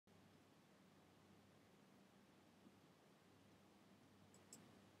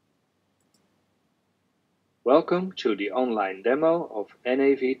Welcome to the online demo of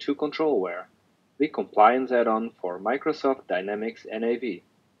NAV to Controlware, the compliance add-on for Microsoft Dynamics NAV.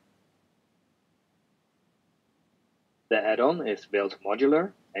 The add-on is built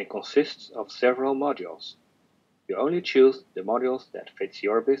modular and consists of several modules. You only choose the modules that fit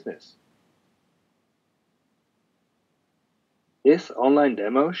your business. This online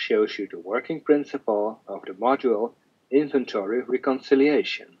demo shows you the working principle of the module Inventory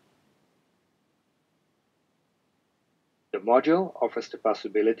Reconciliation. The module offers the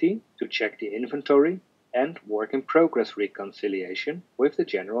possibility to check the inventory and work-in-progress reconciliation with the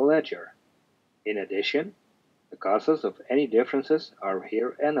general ledger. In addition, the causes of any differences are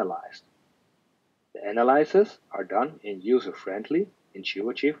here analyzed. The analyses are done in user-friendly,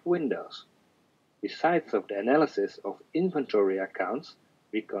 intuitive windows. Besides of the analysis of inventory accounts,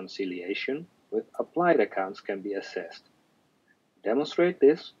 reconciliation with applied accounts can be assessed. To demonstrate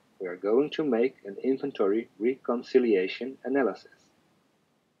this, we are going to make an inventory reconciliation analysis.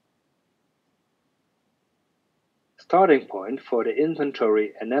 Starting point for the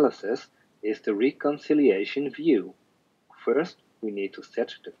inventory analysis is the reconciliation view. First, we need to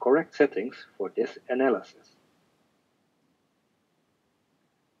set the correct settings for this analysis.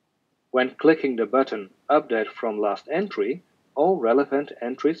 When clicking the button Update from Last Entry, all relevant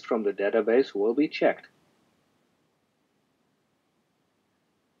entries from the database will be checked.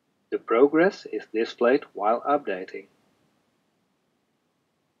 The progress is displayed while updating.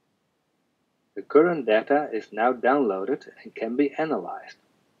 The current data is now downloaded and can be analyzed.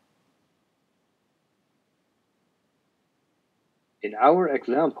 In our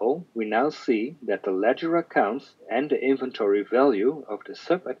example, we now see that the ledger accounts and the inventory value of the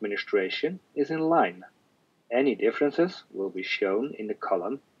sub-administration is in line. Any differences will be shown in the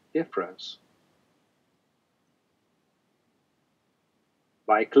column Difference.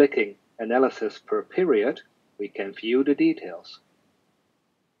 By clicking Analysis per Period, we can view the details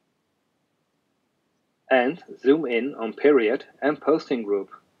and zoom in on period and posting group.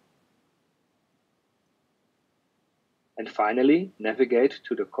 And finally, navigate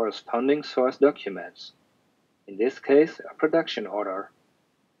to the corresponding source documents, in this case a production order.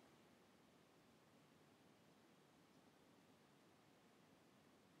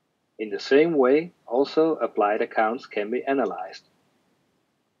 In the same way, also applied accounts can be analyzed.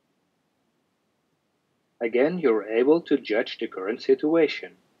 Again, you are able to judge the current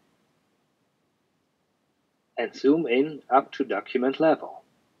situation and zoom in up to document level.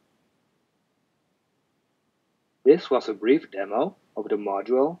 This was a brief demo of the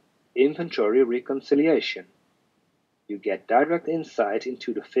module Inventory Reconciliation. You get direct insight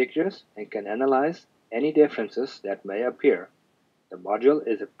into the figures and can analyze any differences that may appear. The module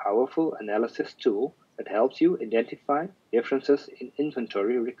is a powerful analysis tool that helps you identify differences in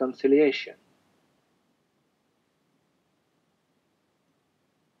inventory reconciliation.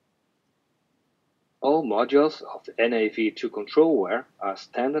 All modules of the NAV to Controlware are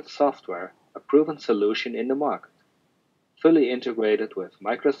standard software, a proven solution in the market. Fully integrated with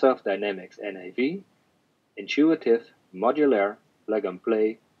Microsoft Dynamics NAV, intuitive, modular,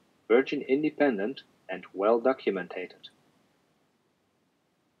 plug-and-play, version independent, and well documented.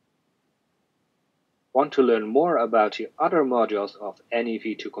 Want to learn more about the other modules of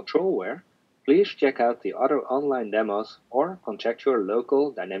NAV to Controlware? Please check out the other online demos or contact your local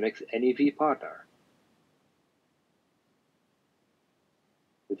Dynamics NAV partner.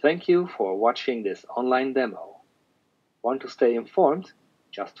 Thank you for watching this online demo. Want to stay informed?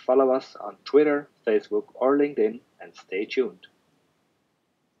 Just follow us on Twitter, Facebook, or LinkedIn and stay tuned.